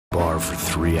for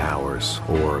 3 hours,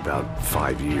 or about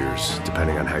 5 years,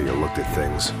 depending on how you looked at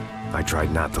things. I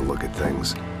tried not to look at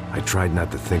things. I tried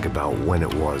not to think about when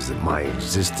it was that my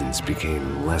existence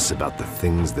became less about the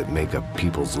things that make up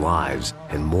people's lives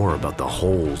and more about the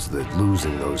holes that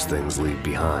losing those things leave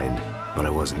behind. But I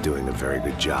wasn't doing a very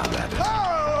good job at it.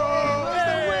 Oh,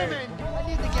 hey, the women! I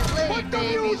need to get laid, put the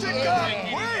music up!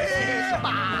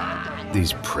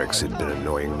 These pricks had been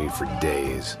annoying me for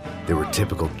days. They were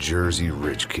typical Jersey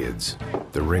rich kids.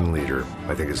 The ringleader,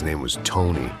 I think his name was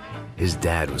Tony. His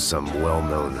dad was some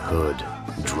well-known hood,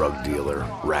 drug dealer,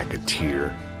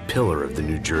 racketeer, pillar of the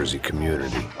New Jersey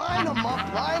community. Line them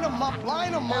up, line them up,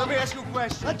 line them up. Let me ask you a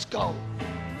question. Let's go.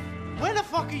 Where the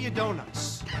fuck are your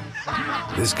donuts?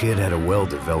 This kid had a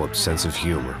well-developed sense of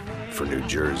humor for New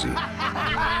Jersey.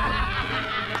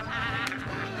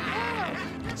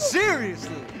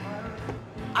 Seriously?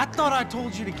 I thought I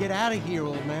told you to get out of here,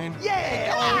 old man.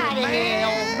 Yeah, old man,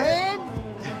 old man.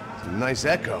 It's a nice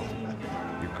echo.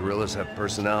 You gorillas have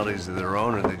personalities of their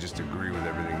own, or they just agree with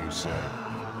everything you say?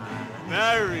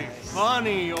 Very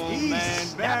funny, old man.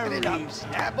 Snapping it Very up,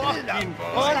 snapping it up.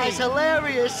 funny. That's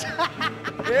hilarious.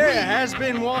 Yeah,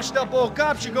 has-been washed-up old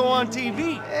cops should go on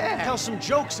TV. Yeah. Tell some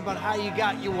jokes about how you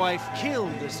got your wife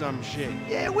killed or some shit.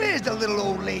 Yeah, where's the little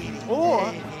old lady?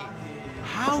 Or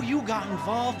how you got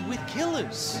involved with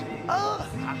killers. Oh.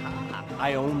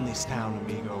 I own this town,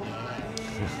 amigo.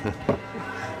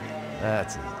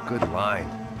 That's a good line.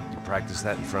 You practice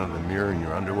that in front of the mirror in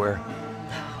your underwear?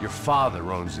 Your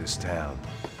father owns this town.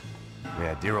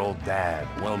 Yeah, dear old dad,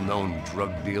 well-known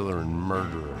drug dealer and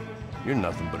murderer. You're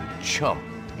nothing but a chump.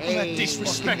 Hey,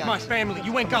 Disrespect my family.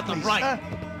 You ain't got the right.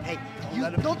 Hey, you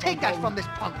don't take that from this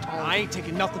punk, Tony. I ain't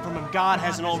taking nothing from him God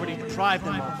hasn't already deprived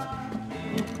them of.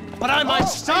 But I might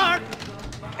start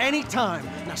anytime.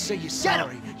 Now say you're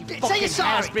sorry. You Say fucking you're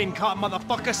sorry. has-been caught,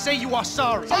 motherfucker. Say you are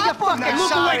sorry. Say you're fucking Now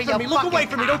look sorry, away from me. you Look away fucking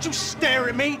from me. Don't you stare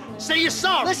at me. Say you're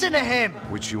sorry. Listen to him.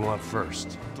 Which you want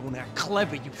first? Don't act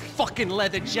clever, you fucking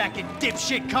leather jacket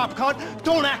dipshit cop cunt.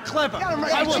 Don't act clever. Got him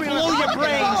right I will between blow the- your Look at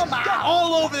brains him.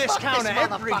 all over this Fuck this counter,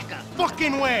 every motherfucker.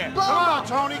 fucking where. Blow him up.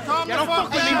 Tony, calm Yeah, the don't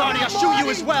fuck with me, down. Marty. I'll shoot you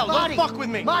as well. Marty, Don't fuck with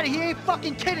me. Marty, he ain't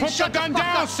fucking kidding. Put the Shut gun fuck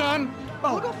down, up. son.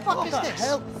 Who the fuck is this?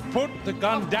 Hell? Put the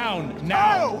gun down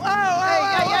now.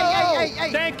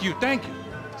 Hey. Thank you, thank you.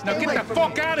 Now Stay get away the from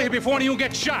fuck me. out of here before you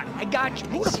get shot. I got you.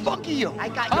 Who the fuck are you? I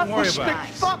got Don't you. worry Stick about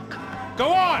it. fuck. Go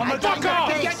on, I got fuck your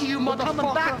off. face. You motherfucker. I'm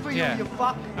coming back for you, Yeah. you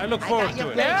fuck. I look got forward your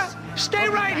to it. face. Yeah? Stay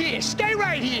right here. Stay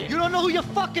right here. You don't know who you're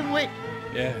fucking with.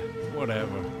 Yeah,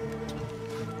 whatever.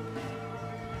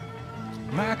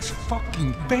 Max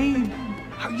fucking Payne,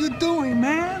 how you doing,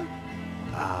 man?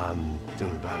 I'm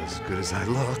doing about as good as I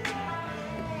look.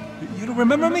 You don't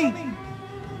remember me?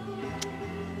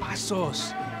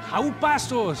 Pasos. How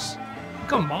Pasos?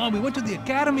 Come on, we went to the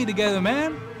academy together,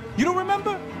 man. You don't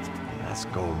remember? That's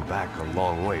going back a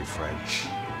long way, French.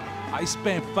 I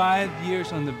spent 5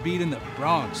 years on the beat in the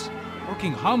Bronx,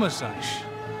 working homicide.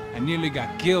 I nearly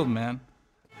got killed, man.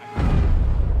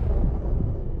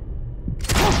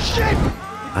 Oh, shit!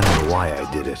 I don't know why I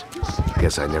did it.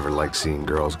 Guess I never liked seeing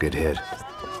girls get hit.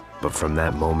 But from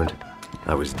that moment,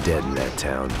 I was dead in that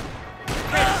town.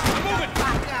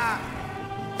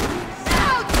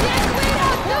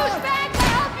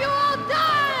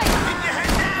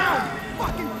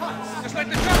 Just like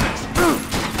the Germans.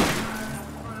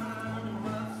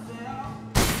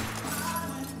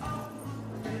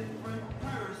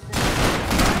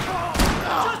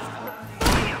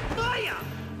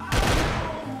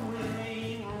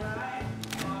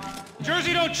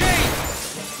 Jersey don't change.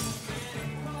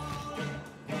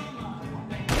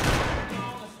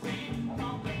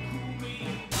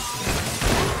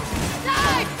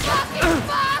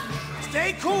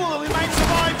 Stay cool or we might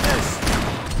survive this.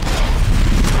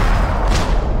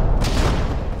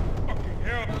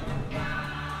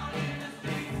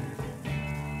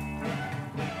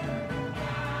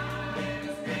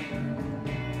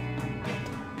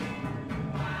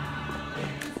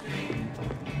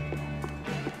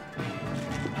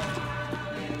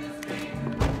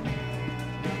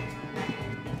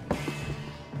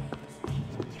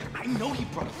 I know he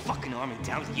brought a fucking army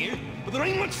down here, but there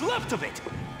ain't much left of it.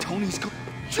 Tony's go.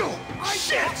 Joe!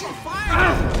 Shit!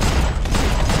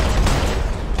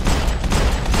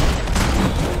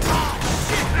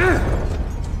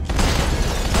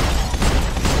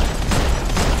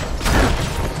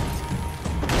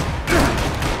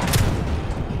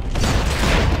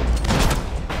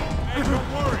 Hey,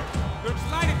 don't worry. There's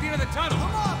light at the end of the tunnel.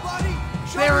 Come on, buddy.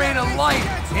 There ain't a light.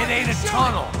 It ain't a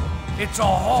tunnel. It's a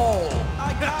hole.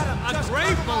 I got him. A Just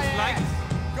grave cover my most likely.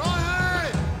 ass. Go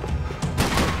ahead.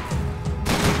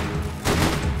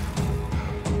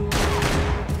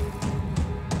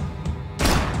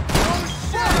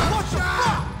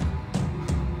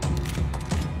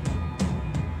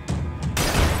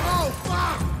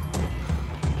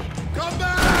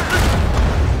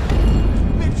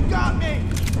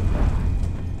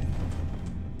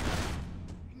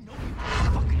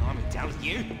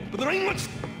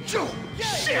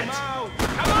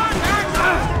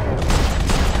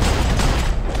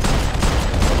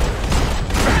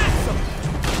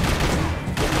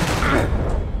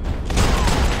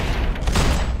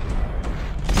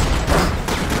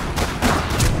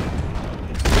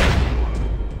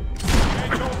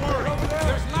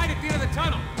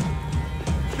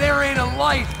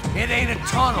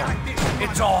 tunnel.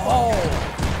 It's a hole.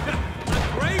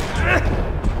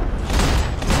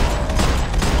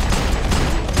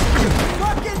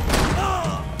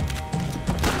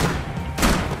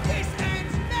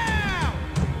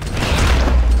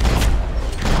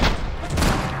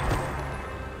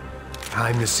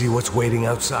 Time to see what's waiting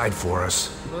outside for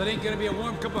us. Well, it ain't gonna be a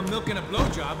warm cup of milk and a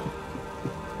blowjob.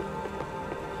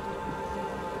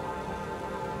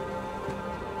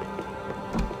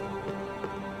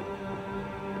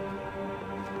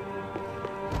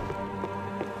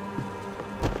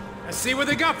 Let's see what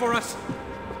they got for us.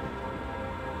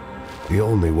 The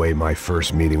only way my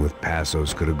first meeting with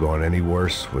Passos could have gone any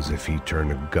worse was if he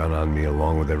turned a gun on me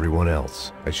along with everyone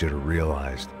else. I should have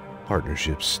realized.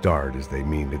 Partnerships start as they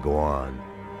mean to go on.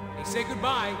 Hey, say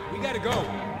goodbye. We gotta go.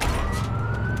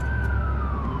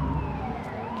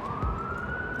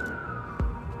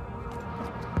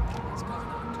 What's going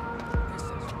on? This is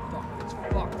fucked. It's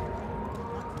fucked.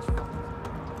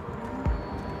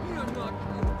 You're not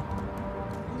cool.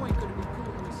 You ain't gonna be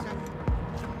cool in a second.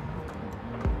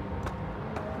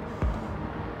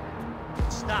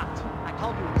 Stopped. I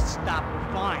told you to stop.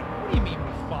 We're fine. What do you mean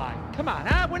we're fine? Come on,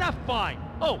 huh? We're not fine.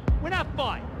 Oh, we're not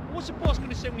fine. What's the boss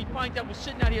gonna say when he finds out we're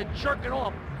sitting out here jerking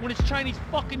off when it's Chinese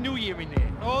fucking New Year in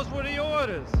there? Those were the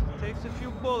orders. Takes a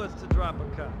few bullets to drop a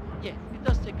cop. Yeah, it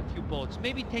does take a few bullets.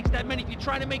 Maybe it takes that many if you're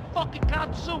trying to make fucking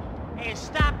cop soup. Hey,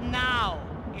 stop now.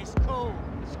 It's cool.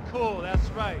 It's cool, that's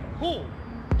right. Cool.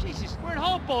 Jesus, we're in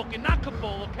Hoboken, not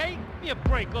Kabul, okay? Give me a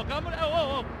break. Look, I'm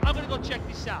gonna go check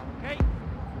this out, okay?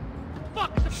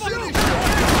 Fuck, it's the fucking...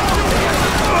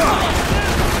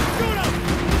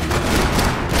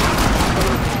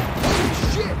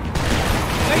 Shoot him!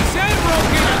 They said we're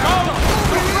okay to go.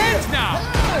 We're friends now.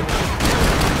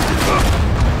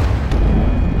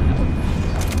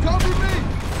 Cover me!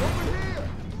 Over here!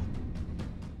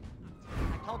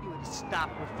 I told you to stop.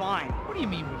 We're fine. What do you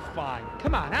mean we're fine?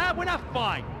 Come on, huh? We're not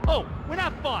fine. Oh, we're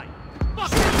not fine. Fuck!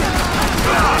 Shoot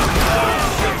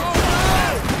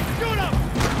him!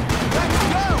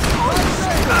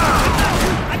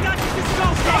 I got you. Just go.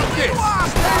 Stop this.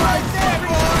 Stay right there,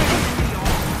 boy!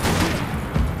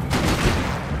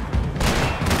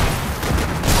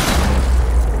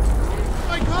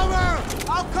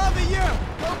 I'll cover you!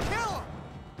 Go kill him!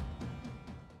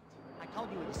 I told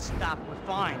you to stop. We're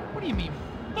fine. What do you mean?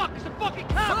 Fuck, it's a fucking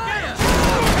cop! Fire!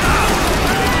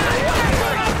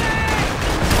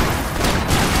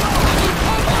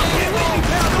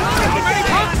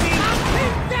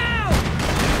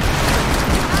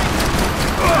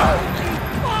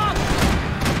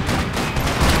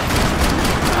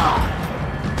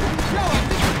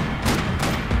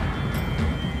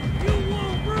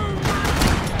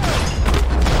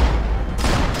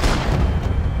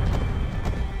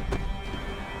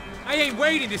 I ain't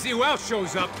waiting to see who else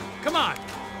shows up. Come on.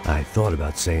 I thought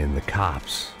about saying the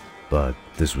cops, but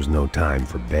this was no time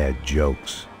for bad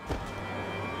jokes.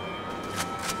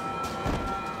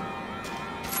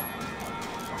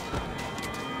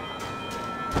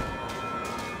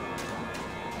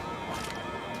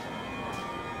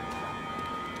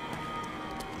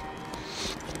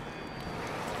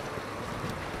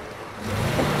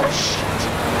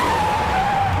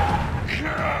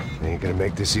 They ain't gonna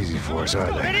make this easy for us, are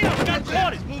they? Ready up, we got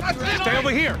quarters. Stay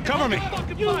over here. Cover me.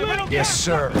 Yes,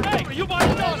 sir. Hey, you by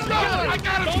yourself. I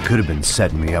got him. He could have been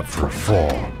setting me up for a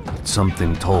fall, but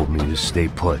something told me to stay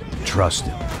put and trust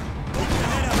him.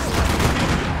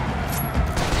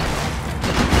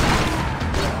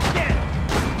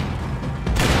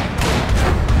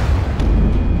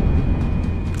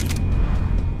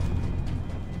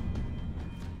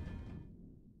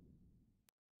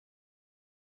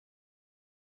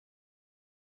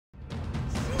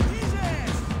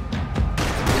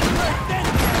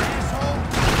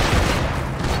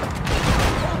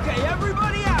 Okay,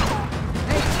 everybody out!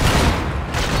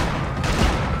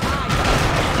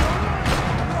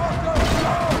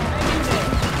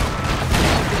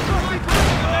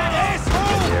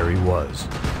 And there he was,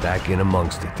 back in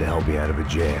amongst it to help me out of a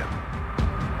jam.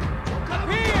 Come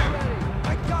here!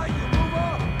 I got you, move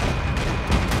up!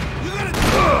 You gotta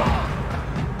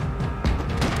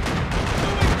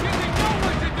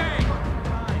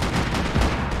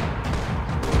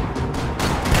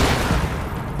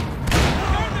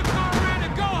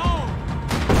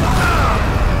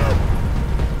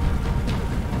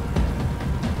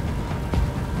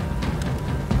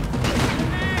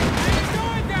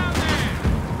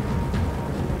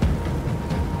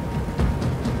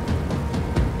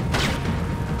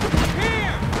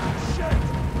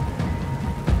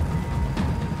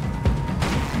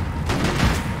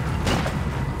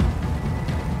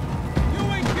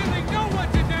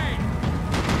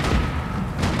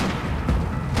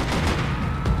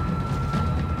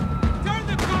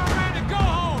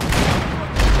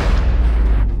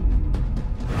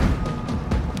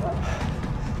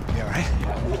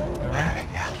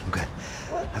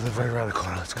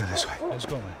go this way. Let's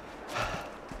go, man.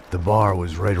 The bar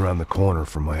was right around the corner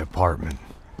from my apartment.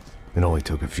 It only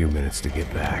took a few minutes to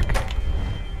get back.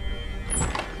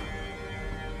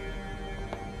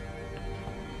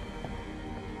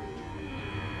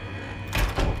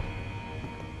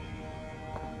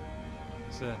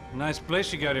 It's a nice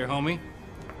place you got here, homie.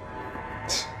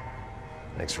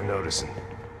 Thanks for noticing.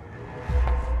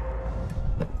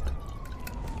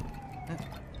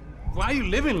 Why are you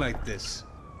living like this?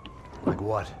 Like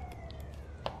what?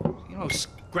 You know,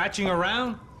 scratching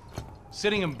around?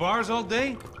 Sitting in bars all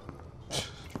day?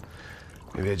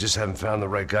 Maybe I just haven't found the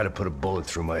right guy to put a bullet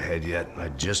through my head yet. I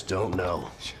just don't know.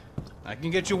 I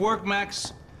can get you work,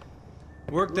 Max.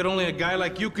 Work that only a guy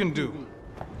like you can do.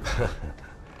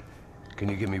 Can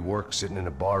you give me work sitting in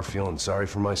a bar feeling sorry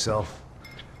for myself?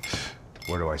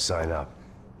 Where do I sign up?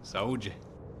 Saúde.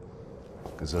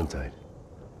 Gesundheit.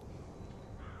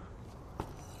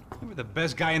 You were the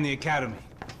best guy in the academy.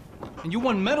 And you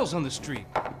won medals on the street.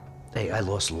 Hey, I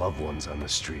lost loved ones on the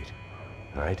street.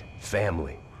 All right?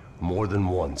 Family. More than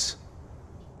once.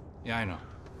 Yeah, I know.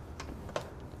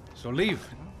 So leave.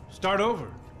 Start over.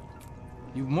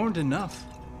 You've mourned enough.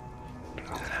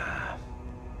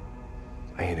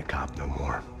 I ain't a cop no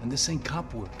more. And this ain't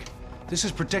cop work. This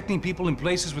is protecting people in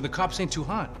places where the cops ain't too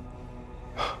hot.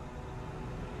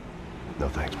 No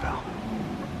thanks, pal.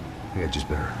 I think I just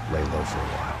better lay low for a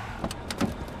while.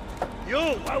 You,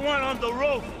 I want on the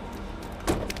roof.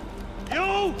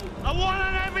 You, I want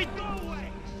on every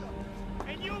doorway.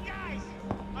 And you guys,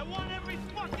 I want every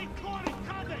fucking corner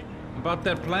covered. About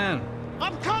that plan.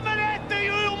 I'm coming after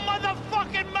you, you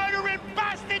motherfucking murdering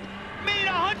bastard! Me and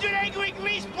 100 angry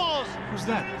greaseballs! Who's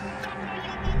that?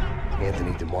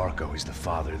 Anthony DeMarco, he's the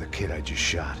father of the kid I just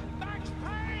shot. Max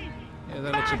Payne! Yeah,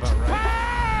 that looks about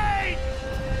right. Payne!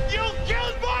 You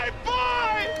killed my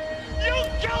boy! You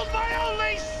killed my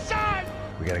only son!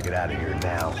 We gotta get out of here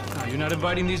now. Oh, you're not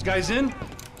inviting these guys in?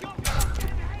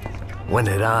 When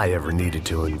had I ever needed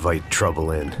to invite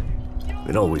trouble in?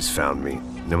 It always found me,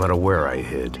 no matter where I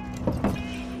hid.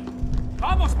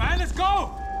 Vamos, man, let's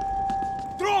go!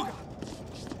 Droga!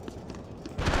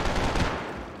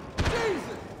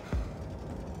 Jesus!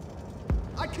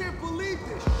 I can't believe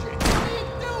this shit. What are you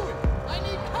doing? I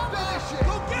need cover. Finish it.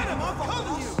 Go get him. I'm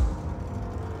coming you.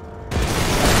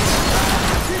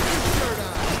 Keep your shirt on.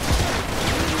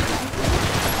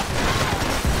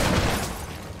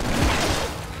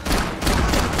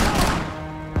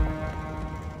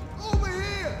 Over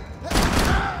here.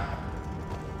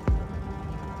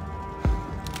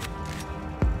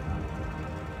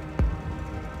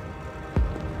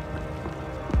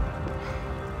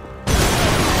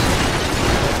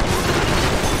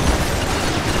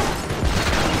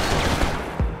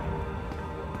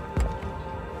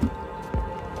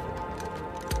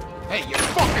 Hey, you're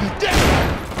fucking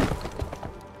dead!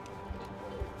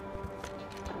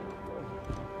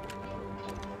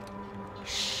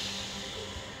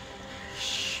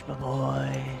 Shh, my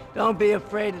boy. Don't be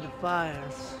afraid of the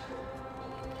fires.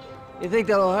 You think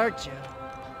they'll hurt you?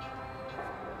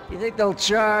 You think they'll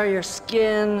char your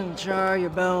skin and char your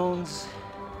bones?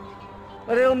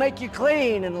 But it'll make you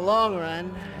clean in the long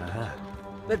run.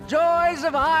 The joys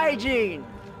of hygiene!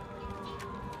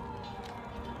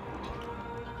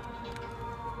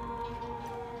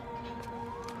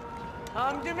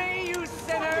 Come to me, you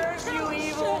sinners, you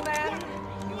evil men!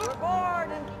 You were born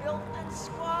in filth and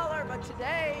squalor, but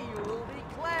today you will be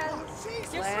cleansed.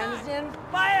 Cleansed in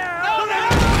fire!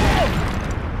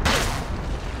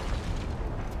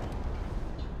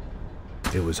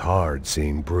 It was hard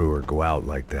seeing Brewer go out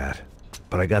like that.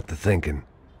 But I got to thinking,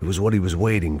 it was what he was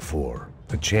waiting for.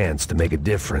 A chance to make a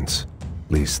difference.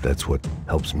 At least that's what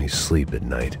helps me sleep at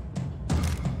night.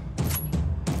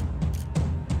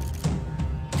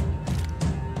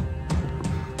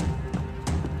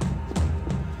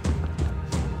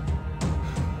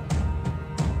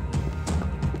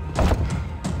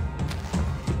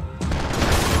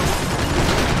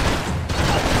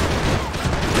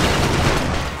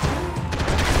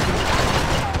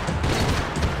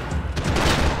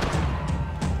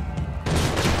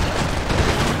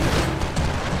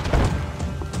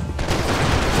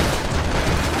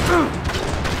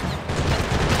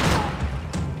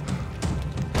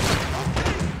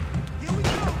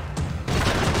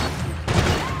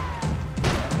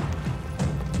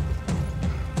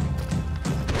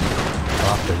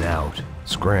 Out.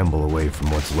 Scramble away from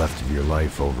what's left of your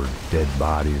life over dead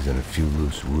bodies and a few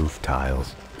loose roof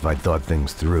tiles. If I'd thought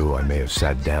things through, I may have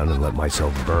sat down and let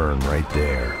myself burn right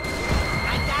there.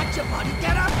 I got you, buddy.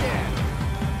 Get up there!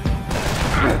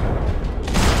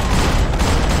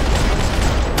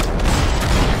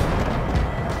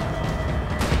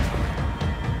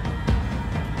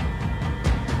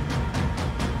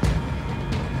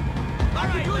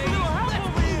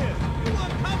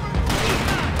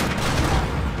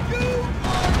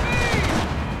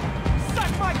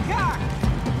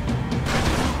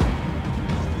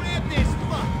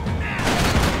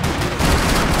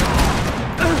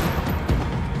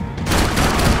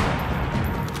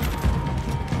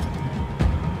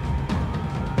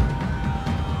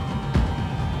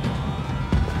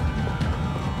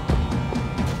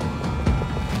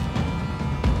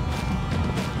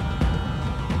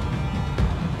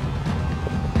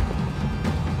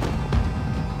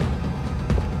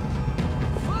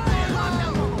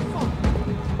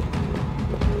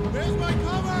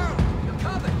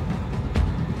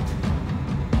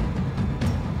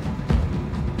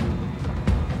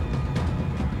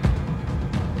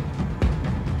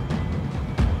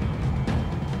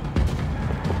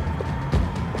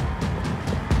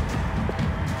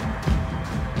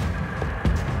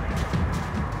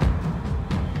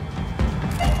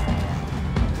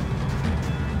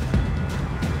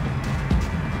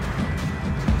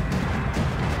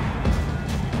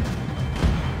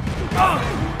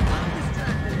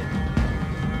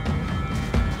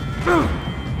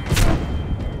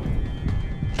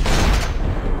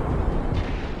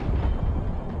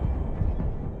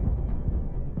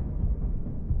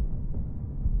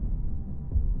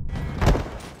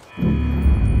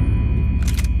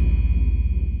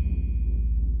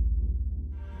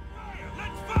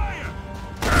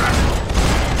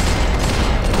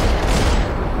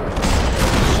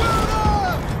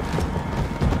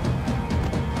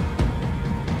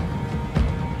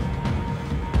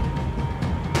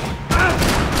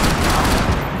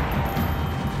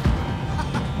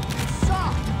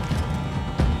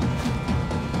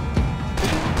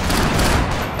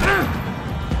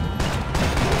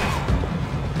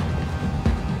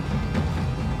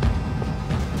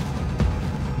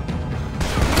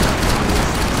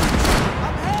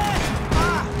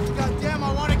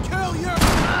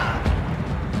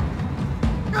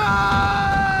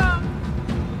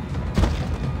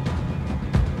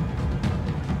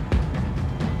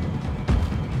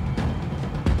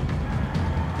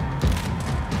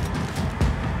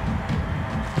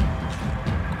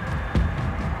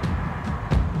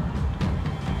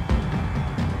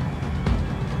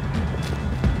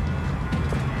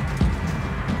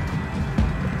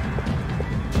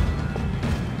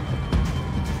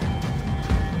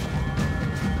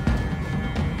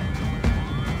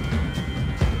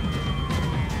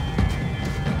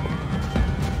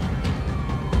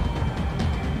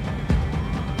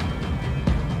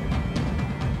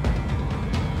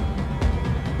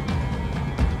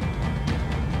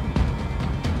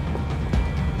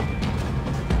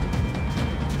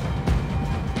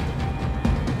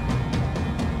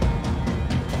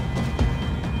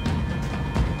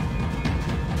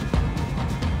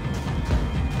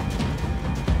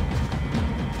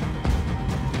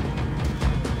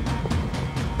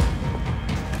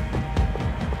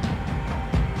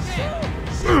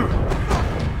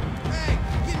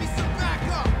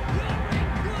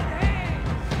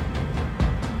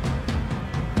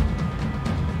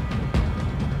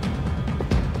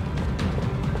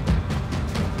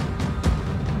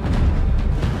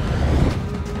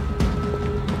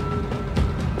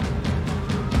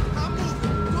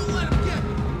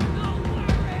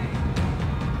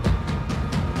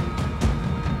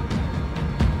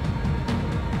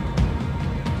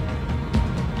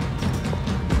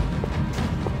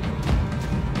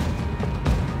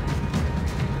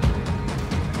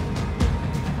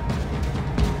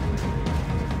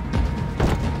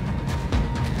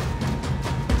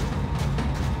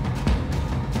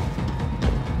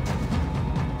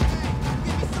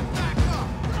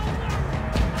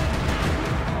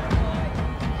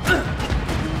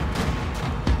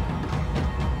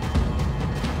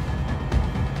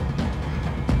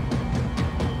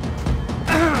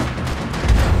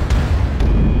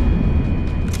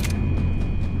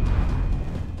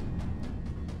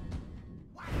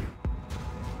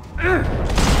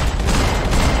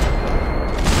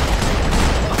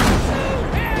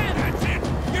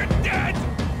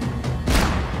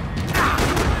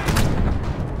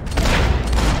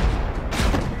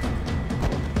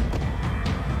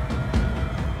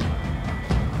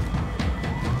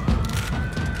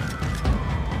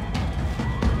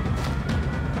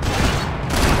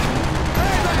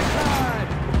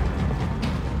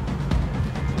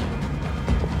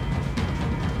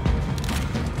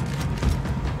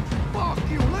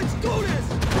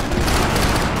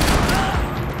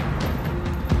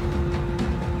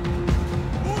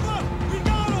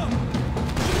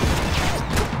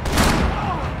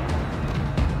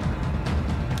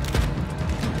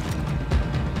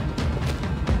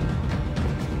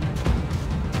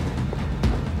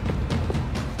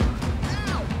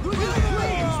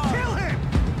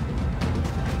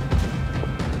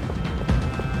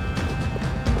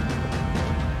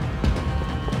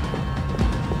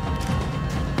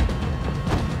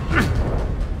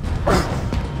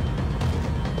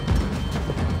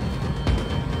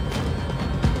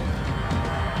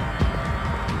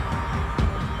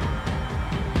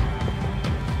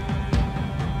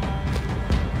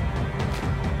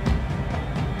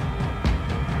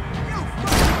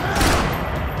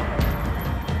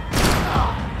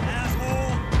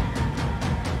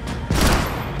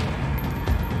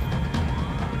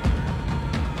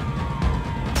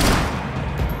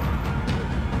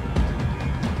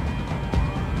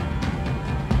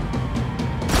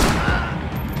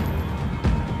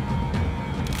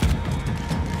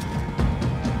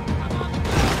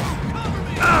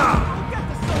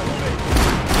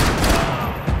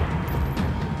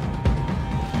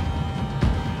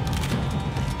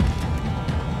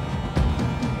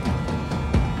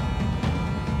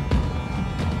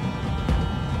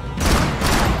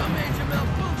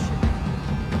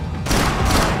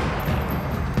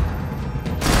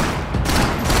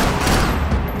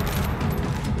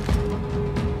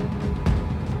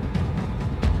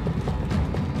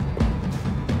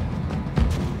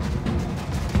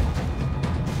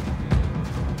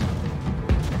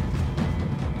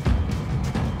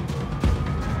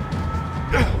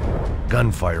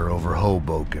 gunfire over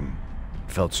Hoboken.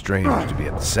 It felt strange to be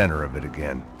at the center of it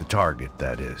again. The target,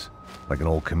 that is. Like an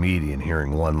old comedian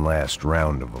hearing one last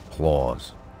round of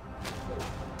applause.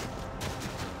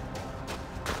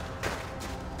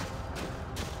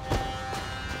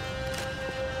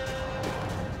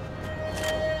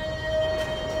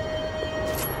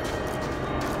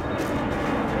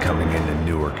 Coming into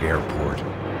Newark Airport.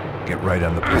 Get right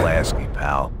on the Pulaski,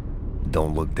 pal.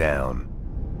 Don't look down.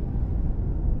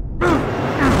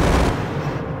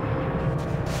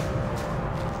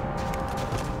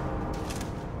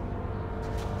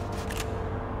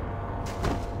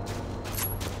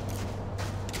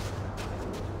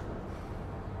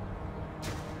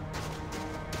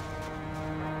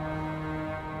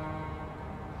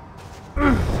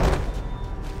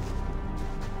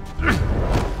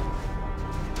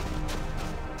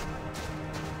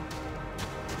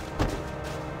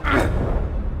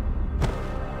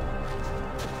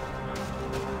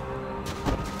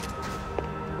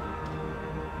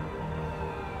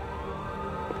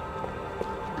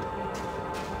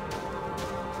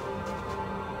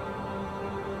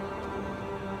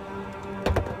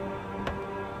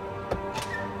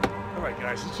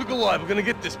 Guys, let's look alive. We're gonna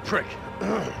get this prick.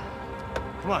 Come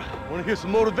on, wanna hear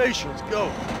some motivation? Let's go.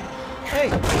 Hey,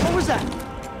 what was that?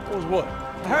 What was what?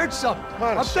 I heard something.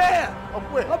 Honest. Up there!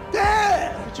 Up where? Up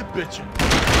there! What you bitching?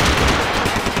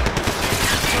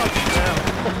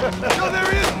 Oh,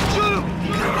 there he is! Shoot him!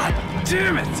 God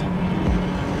damn it!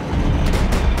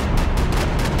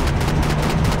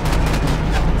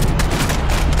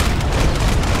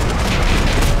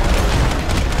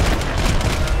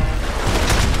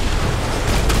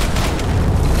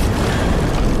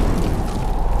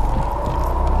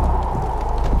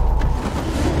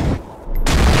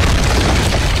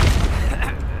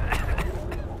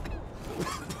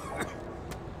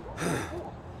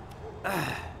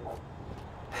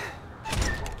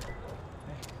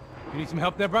 You need some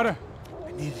help there, brother?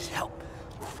 I needed help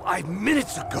 5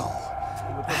 minutes ago.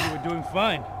 You look like you were doing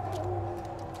fine.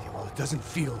 Yeah, well, it doesn't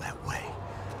feel that way.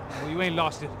 Well, you ain't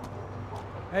lost it.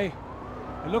 Hey,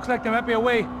 it looks like there might be a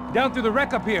way down through the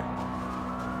wreck up here.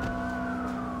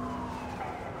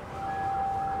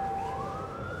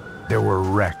 There were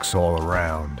wrecks all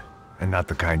around, and not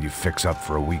the kind you fix up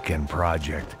for a weekend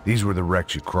project. These were the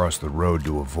wrecks you cross the road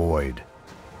to avoid.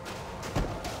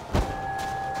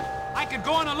 I could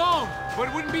go on alone, but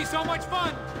it wouldn't be so much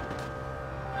fun.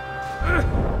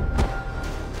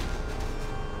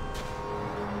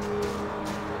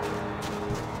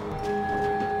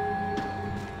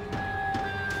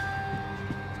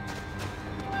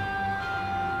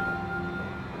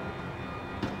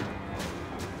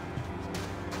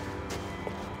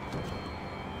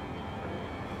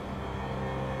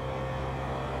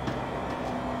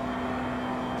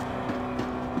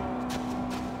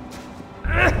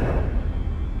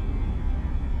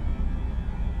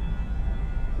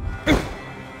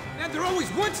 They're always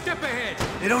one step ahead.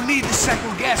 They don't need to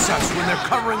second guess us when they're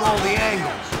covering all the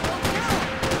angles.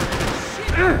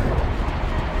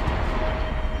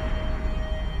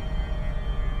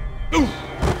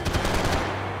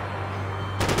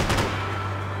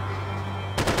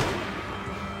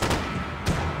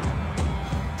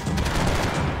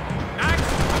 Max,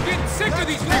 I'm getting sick of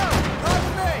these things.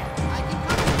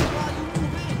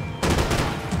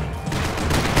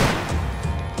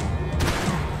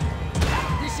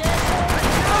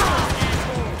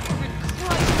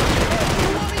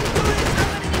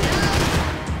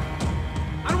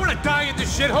 Die in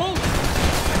this shithole?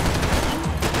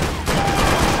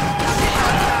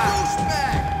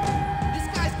 This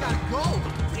guy's gotta go.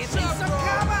 Give me some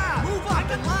cover. Move up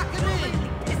and lock him in.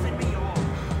 Pissing me off.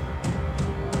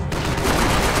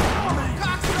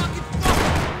 Cocksucking fuck.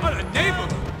 What a neighbor.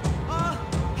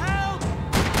 Help!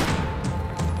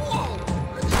 Whoa!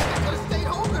 I think I could've stayed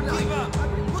home tonight.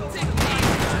 We'll take it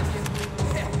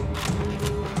easy.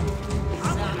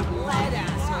 I'm not a blood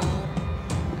asshole.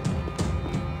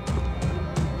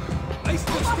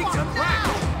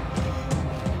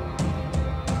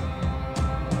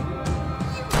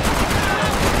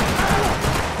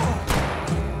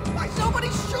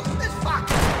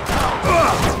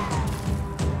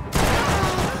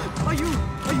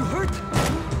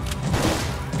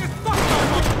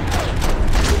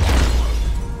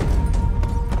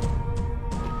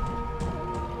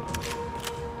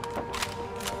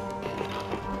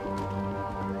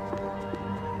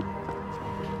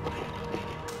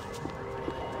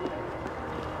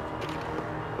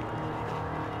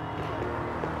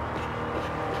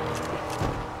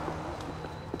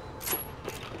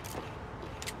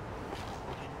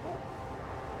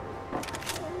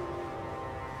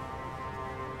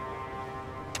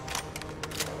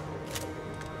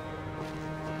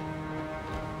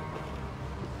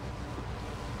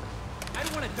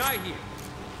 don't want to die here.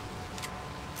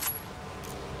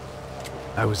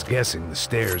 I was guessing the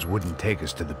stairs wouldn't take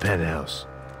us to the penthouse,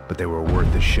 but they were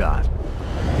worth a shot.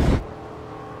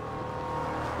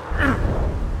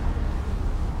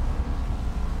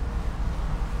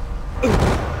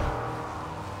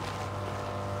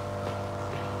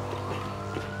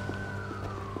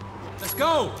 Let's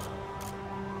go!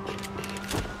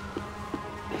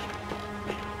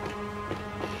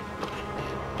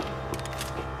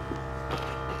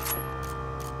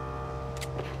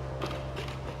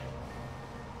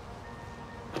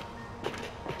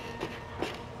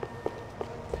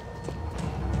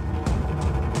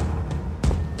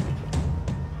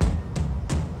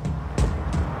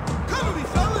 Cover me,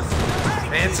 fellas! Hey!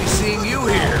 Fancy seeing you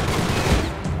here.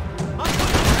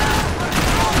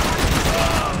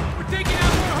 We're taking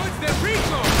out more hoods than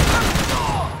Rico!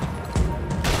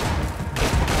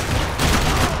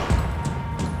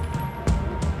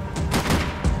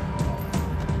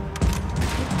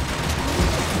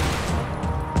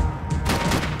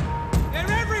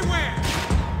 They're everywhere!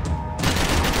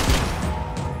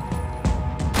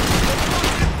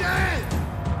 Dead!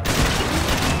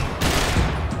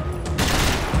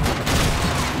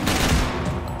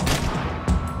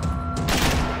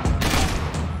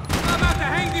 I'm about to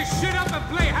hang this shit up and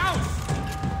play house!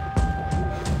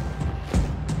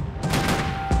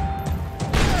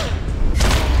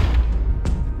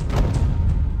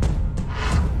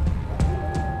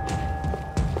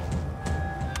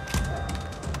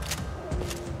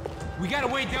 We got a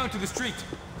way down to the street.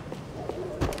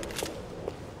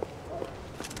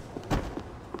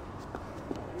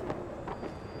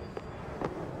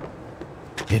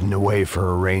 Hidden away for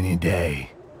a rainy day.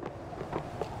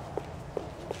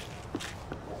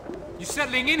 You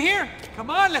settling in here?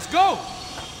 Come on, let's go!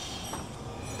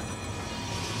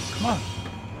 Come on.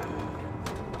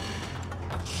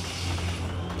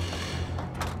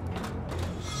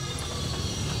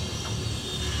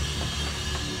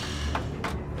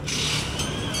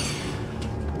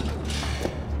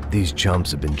 These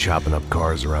chumps have been chopping up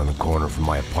cars around the corner from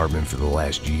my apartment for the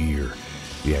last year.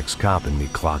 The ex-cop in me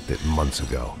clocked it months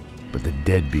ago, but the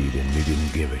deadbeat in me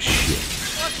didn't give a shit.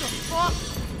 What the fuck?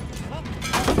 Oh,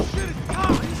 shit, it's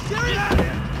Tom! Are you serious? Get out of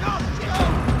here! Go, let's go!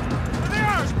 There they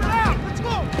are! Spread out! Let's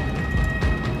go!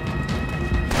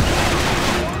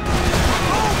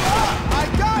 Hold up! I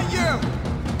got you!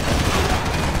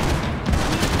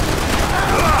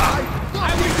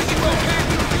 I wish we could go back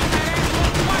and kill that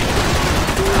asshole twice!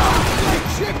 Like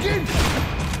chicken!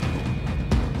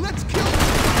 Let's kill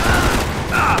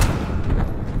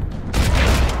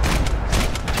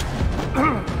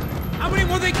How many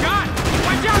more they got?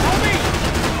 Watch out, homie!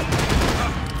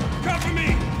 Cover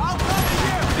me! I'll cover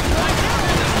you! Watch out,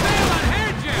 there's a sail on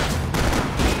hand jam!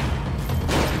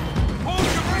 Hold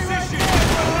your position!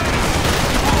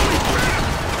 Holy crap!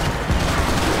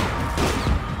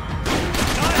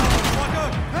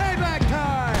 Payback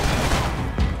time!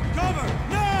 Cover,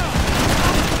 now!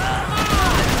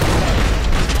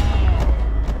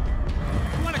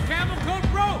 You want a camel coat,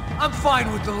 bro? I'm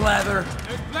fine with the leather.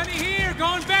 There's plenty here,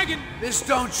 going begging. This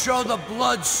don't show the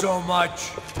blood so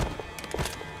much.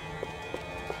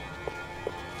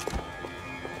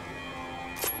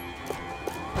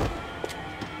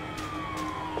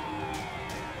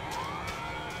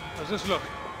 How's this look?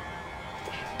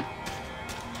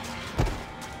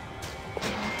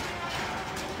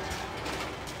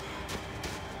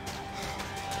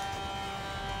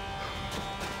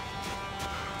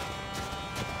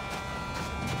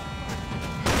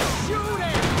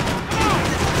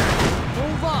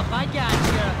 Move up, I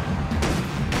gotcha.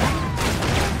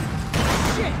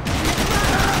 Shit!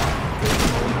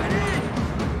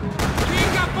 We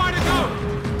ain't got far to go.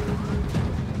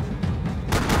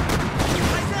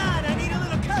 My God, I need a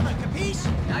little cover, capiche?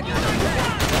 I got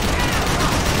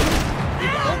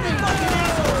Don't be fucking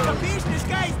assholes, capiche? This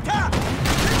guy's tough!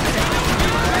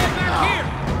 Back here.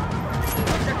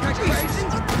 Jesus!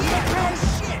 Yeah, oh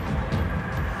shit!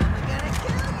 I'm gonna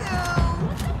kill you!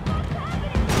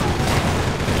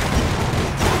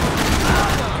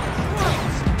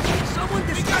 Someone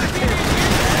We just gotta be in here.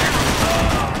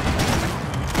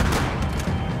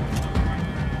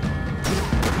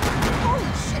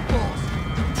 Holy shitballs!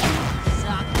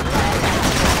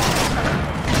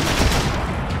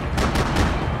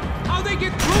 How'd they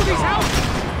get through these houses?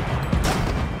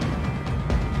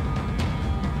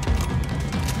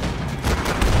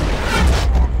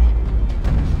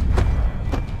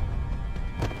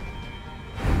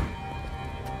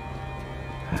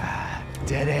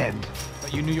 Dead end.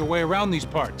 But you knew your way around these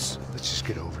parts. Let's just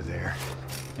get over there.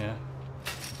 Yeah.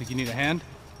 Think you need a hand?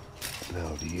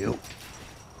 No, do you?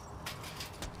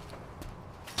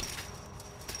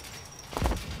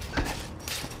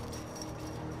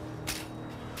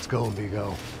 go,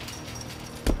 amigo.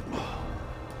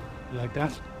 You like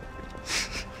that?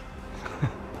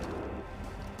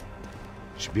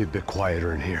 Should be a bit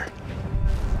quieter in here.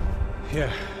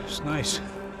 Yeah, it's nice.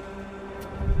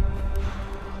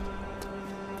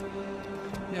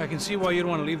 Yeah, I can see why you'd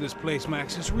want to leave this place,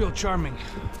 Max. It's real charming.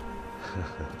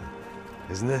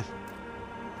 Isn't it?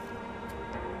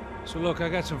 So look, I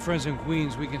got some friends in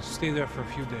Queens. We can stay there for a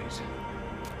few days.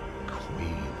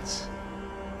 Queens.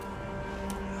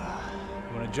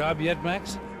 You want a job yet,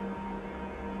 Max?